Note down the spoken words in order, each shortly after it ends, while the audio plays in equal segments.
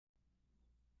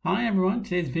Hi everyone,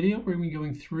 today's video we're going to be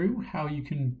going through how you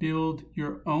can build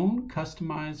your own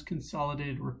customized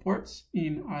consolidated reports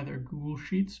in either Google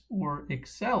Sheets or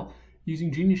Excel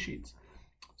using Genius Sheets.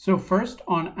 So first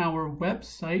on our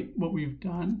website, what we've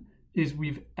done is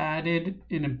we've added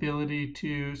an ability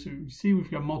to, so you see we've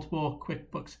got multiple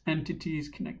QuickBooks entities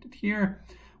connected here.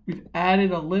 We've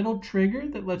added a little trigger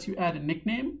that lets you add a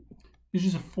nickname. It's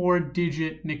just a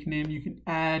 4-digit nickname you can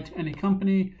add to any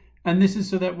company. And this is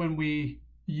so that when we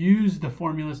use the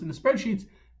formulas in the spreadsheets,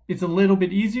 it's a little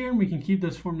bit easier and we can keep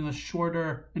those formulas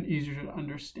shorter and easier to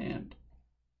understand.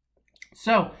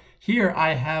 So here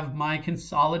I have my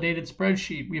consolidated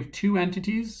spreadsheet. We have two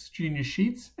entities, Genius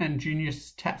Sheets and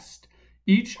Genius Test.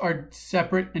 Each are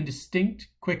separate and distinct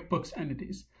QuickBooks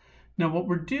entities. Now what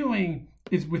we're doing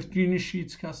is with Genius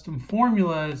Sheets custom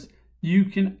formulas, you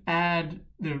can add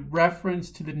the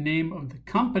reference to the name of the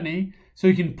company. So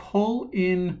you can pull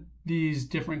in these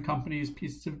different companies'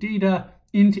 pieces of data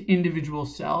into individual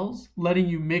cells, letting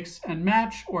you mix and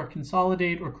match or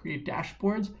consolidate or create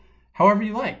dashboards, however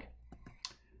you like.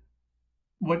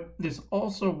 What this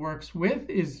also works with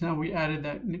is now we added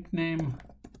that nickname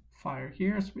fire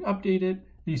here, so we update it,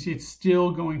 and you see it's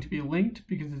still going to be linked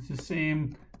because it's the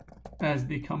same as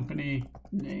the company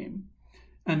name.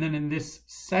 And then in this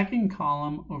second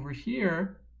column over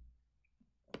here,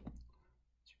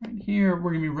 right here,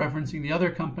 we're going to be referencing the other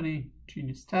company,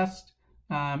 Genius Test,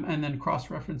 and then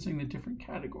cross-referencing the different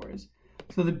categories.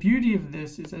 So the beauty of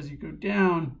this is as you go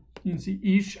down, you can see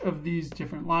each of these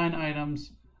different line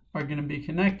items are going to be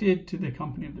connected to the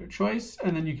company of their choice,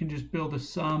 and then you can just build a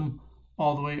sum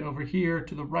all the way over here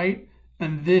to the right,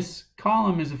 and this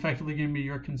column is effectively going to be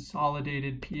your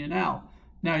consolidated P&L.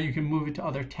 Now you can move it to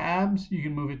other tabs, you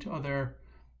can move it to other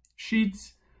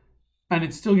sheets, and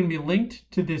it's still going to be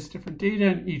linked to this different data.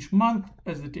 And each month,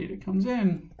 as the data comes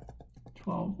in,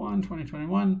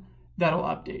 12/1/2021, that'll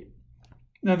update.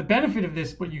 Now, the benefit of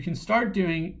this, what you can start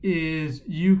doing is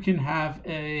you can have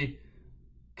a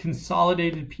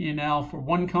consolidated P&L for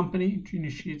one company,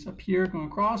 Genius Sheets up here going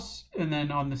across, and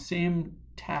then on the same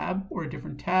tab or a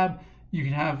different tab, you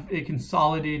can have a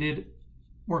consolidated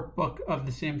workbook of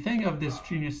the same thing, of this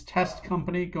Genius Test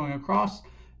company going across.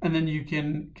 And then you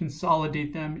can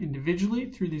consolidate them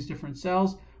individually through these different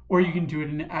cells, or you can do it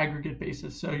in an aggregate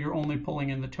basis. So you're only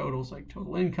pulling in the totals like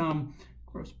total income,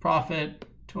 gross profit,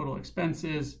 total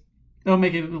expenses. That'll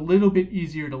make it a little bit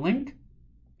easier to link,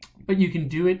 but you can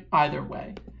do it either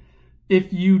way.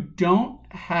 If you don't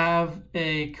have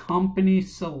a company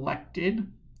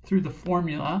selected through the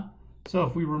formula, so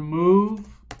if we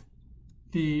remove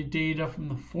the data from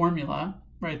the formula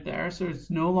right there, so it's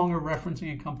no longer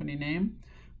referencing a company name,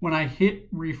 when I hit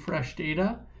refresh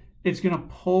data, it's going to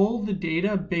pull the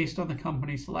data based on the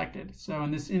company selected. So in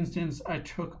this instance, I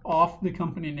took off the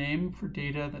company name for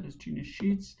data that is Genius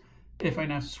Sheets. If I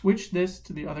now switch this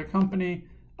to the other company,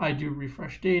 I do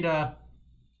refresh data,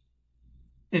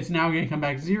 it's now going to come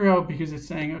back 0 because it's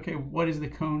saying, okay, what is the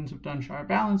Cones of Dunshire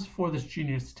balance for this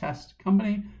Genius Test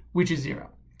company, which is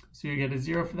 0. So you get a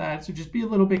 0 for that. So just be a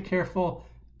little bit careful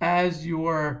as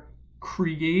you're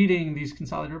creating these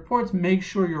consolidated reports. Make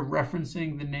sure you're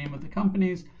referencing the name of the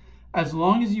companies. As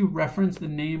long as you reference the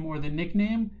name or the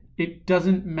nickname, it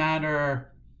doesn't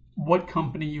matter what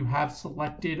company you have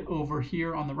selected over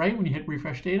here on the right. When you hit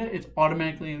refresh data, it's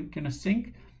automatically going to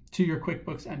sync to your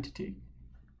QuickBooks entity.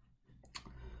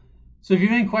 So if you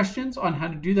have any questions on how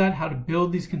to do that, how to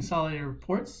build these consolidated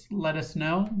reports, let us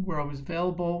know. We're always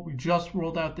available. We just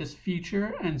rolled out this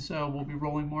feature, and so we'll be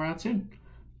rolling more out soon.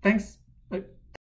 Thanks. Bye.